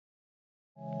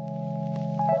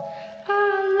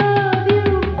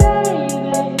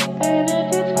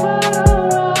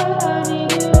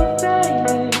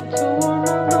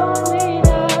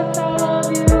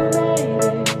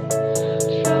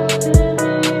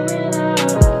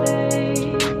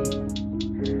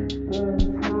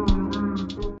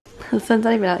sun's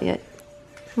not even out yet.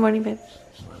 Good morning, babe.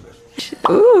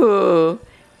 Ooh.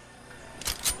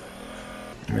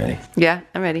 You ready? Yeah,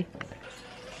 I'm ready.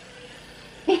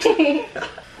 Yeah.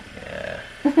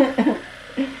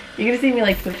 You're gonna see me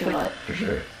like switch a lot. For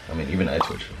sure. I mean, even I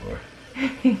switched before.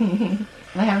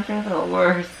 My hamstrings are the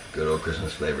worst. Good old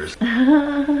Christmas flavors.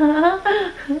 Oh,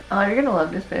 you're gonna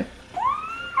love this, babe.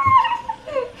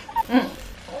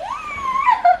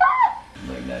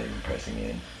 Like not even pressing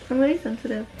in. I'm really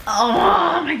sensitive.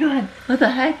 Oh my god. What the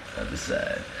heck? Other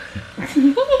side.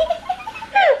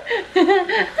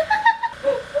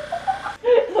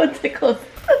 What tickles?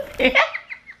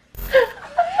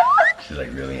 She's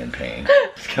like really in pain.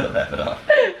 Just gotta laugh it off.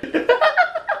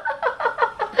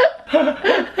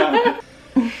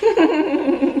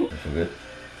 That feel good?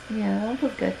 Yeah, that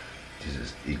feels good. This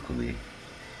is equally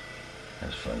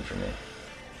as fun for me.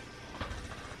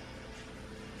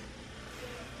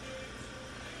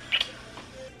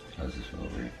 How's this feel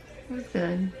over here? It's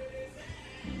good.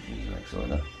 Is it like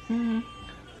soda? Mm-hmm.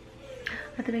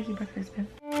 I have to make you breakfast, babe.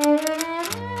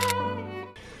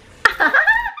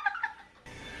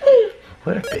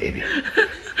 What a baby.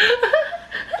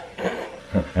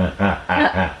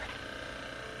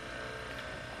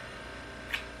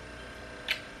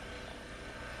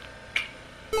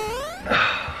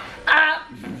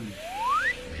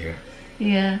 Here?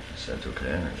 Yeah. That's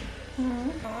okay.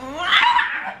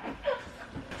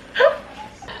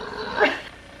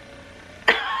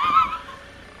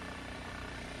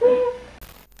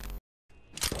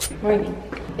 Morning.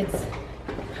 It's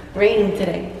raining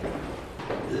today.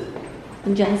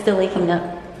 And John's still waking up.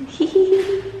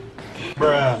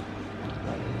 Bruh.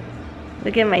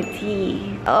 Look at my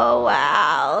tea. Oh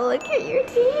wow, look at your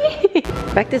tea.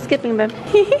 Back to skipping, babe.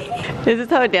 This is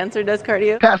how a dancer does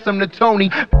cardio. Pass them to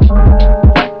Tony.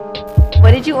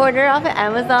 What did you order off of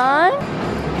Amazon?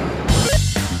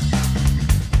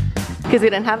 Because we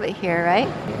didn't have it here, right?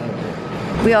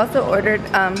 We also ordered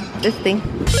this thing.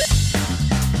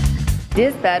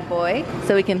 This bad boy,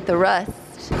 so we can thrust.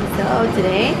 So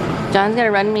today, John's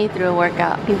gonna run me through a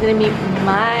workout. He's gonna be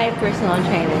my personal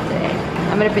trainer today.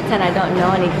 I'm gonna pretend I don't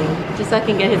know anything, just so I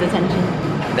can get his attention.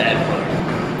 That one.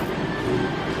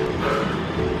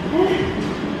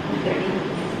 30.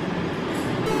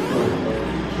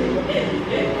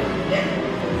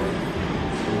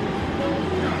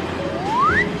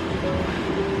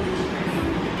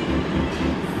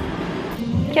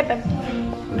 Okay, babe.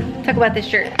 Talk about this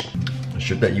shirt. The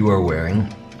shirt that you are wearing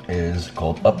is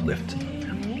called Uplift.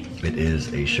 It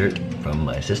is a shirt from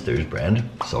my sister's brand,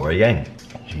 Sora Yang.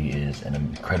 She is an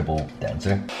incredible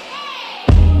dancer.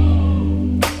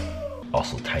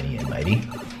 Also tiny and mighty.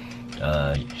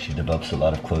 She develops a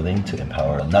lot of clothing to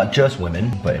empower not just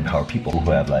women, but empower people who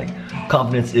have like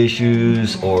confidence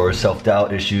issues or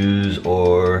self-doubt issues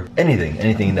or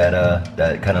anything that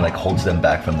that kind of like holds them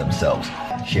back from themselves.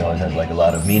 She always has like a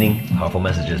lot of meaning, powerful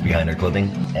messages behind her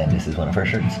clothing, and this is one of her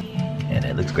shirts. And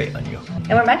it looks great on you.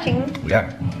 And we're matching. We are.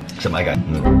 Except my guy.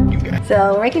 You guy.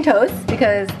 So we're making toast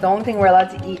because the only thing we're allowed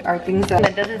to eat are things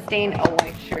that doesn't stain a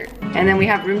white shirt. And then we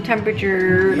have room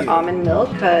temperature almond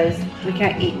milk because we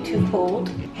can't eat too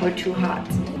cold or too hot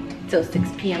till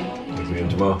 6 p.m. 6 p.m.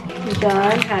 tomorrow.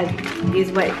 John had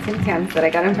these white Tim Tams that I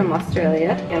got him from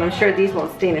Australia, and I'm sure these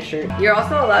won't stain a shirt. You're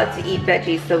also allowed to eat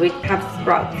veggies, so we have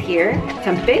sprouts here,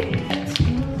 tempeh,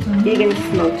 vegan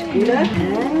smoked gouda,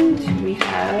 and we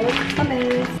have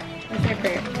hummus. What's my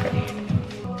prayer?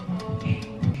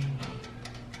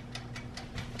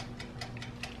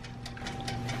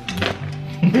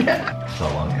 So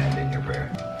long end in your prayer.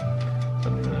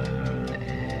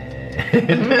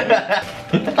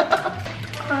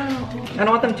 I don't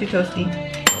want them too toasty.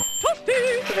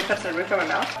 So they cut the roof of my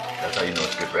mouth? That's how you know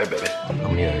it's good bread, baby. How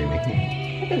many are you making?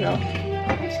 I don't know.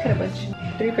 I just cut a bunch.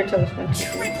 3 per toast. 1, 2,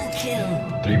 3.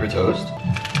 3 per toast?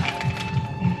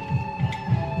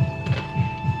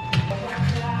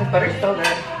 The butter's so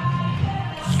good.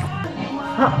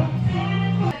 Huh.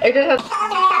 It just has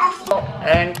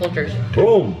and cultures.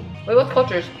 Boom! Wait, what's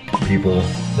cultures? People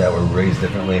that were raised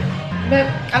differently. Babe,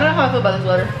 I don't know how I feel about this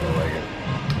letter. I don't like it.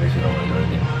 Makes me don't want to do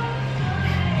anything.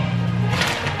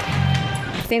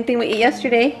 Same thing we ate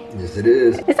yesterday. Yes, it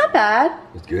is. It's not bad.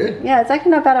 It's good. Yeah, it's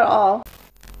actually not bad at all.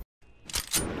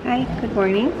 Hi, good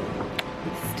morning.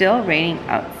 It's still raining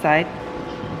outside.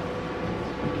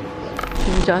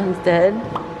 John's dead.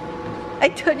 I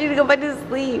told you to go back to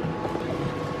sleep.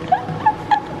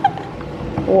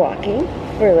 Walking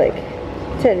for like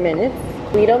 10 minutes.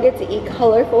 We don't get to eat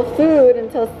colorful food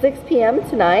until 6 p.m.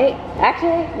 tonight.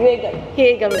 Actually, he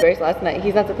ate gummy bears last night.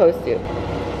 He's not supposed to.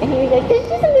 And he was like, there's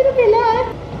just a little bit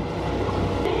left.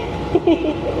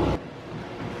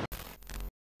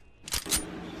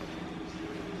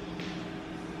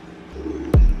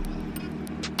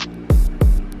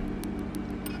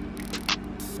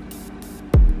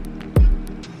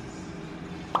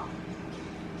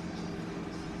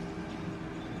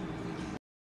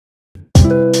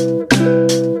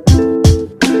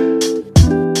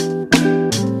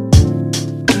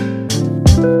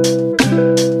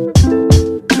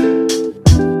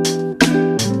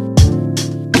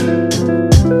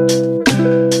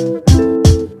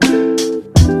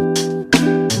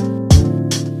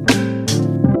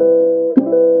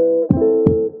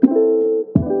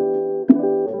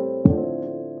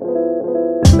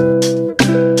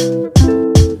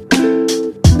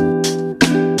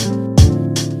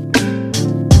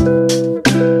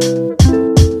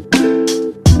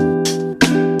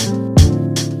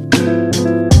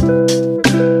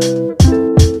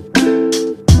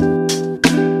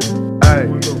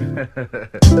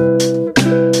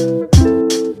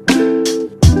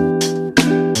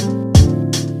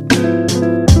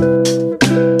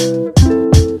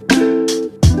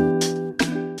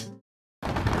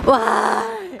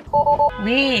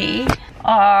 We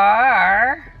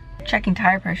are checking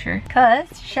tire pressure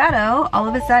because Shadow, all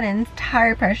of a sudden,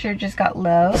 tire pressure just got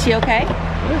low. Is she okay?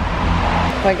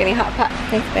 We're getting hot pot.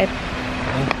 Thanks, babe.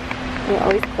 We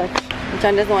always push.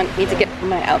 John doesn't want me to get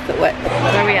my outfit wet.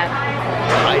 Where are we at?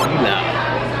 Haidilao.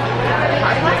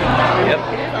 Yep.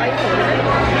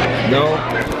 No.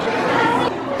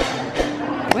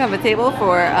 We have a table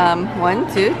for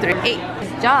 1, 2, 3, 8.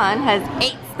 John has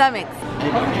 8 stomachs.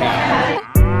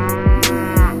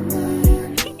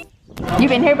 You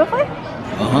been here before?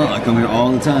 I come here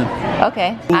all the time.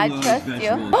 Okay, I trust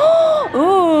you.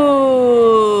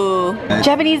 Ooh,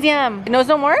 Japanese yam. No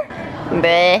more?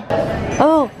 Bleh.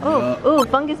 Oh,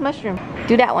 fungus mushroom.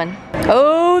 Do that one.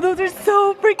 Oh, those are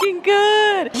so freaking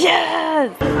good.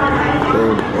 Yes.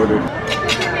 Ordered.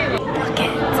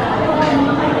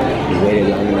 Waited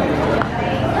long enough.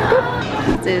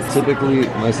 Typically,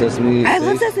 my sesame. I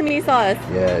love sesame sauce.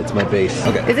 Yeah, it's my base.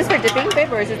 Okay. Is this for dipping,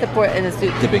 babe, or is this to pour in the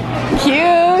soup? Dipping.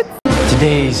 Cute.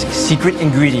 Today's secret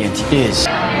ingredient is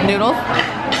Noodles,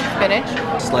 spinach,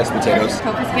 Sliced potatoes.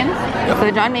 tofu skins. Yep.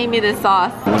 So John made me this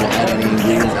sauce. You want to add any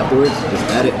ingredients afterwards?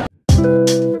 Just add it.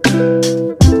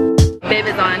 Babe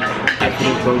is on.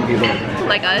 Actually, prone people.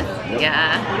 Like us? Yep.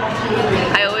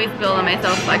 Yeah. I always feel on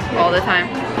myself like all the time.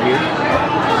 Here.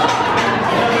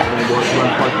 And one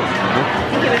part.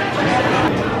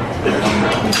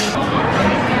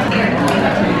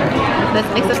 Let's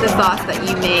mix up the sauce that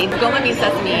you made. Goma means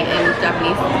sesame in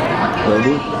Japanese.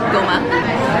 Goma.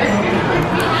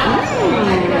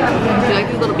 Do you like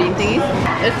these little bean thingies?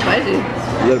 It's spicy.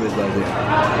 A little bit spicy.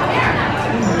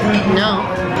 No.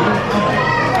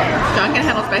 John can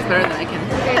handle spice better than I can.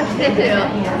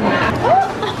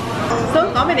 So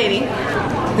accommodating.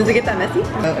 Does it get that messy?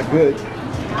 Good.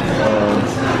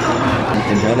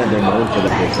 In China, they're known for the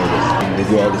bib service. They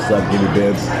do all this stuff, give you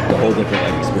bibs, the whole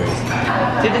different experience.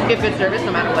 They just give good service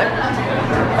no matter what.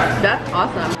 That's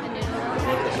awesome.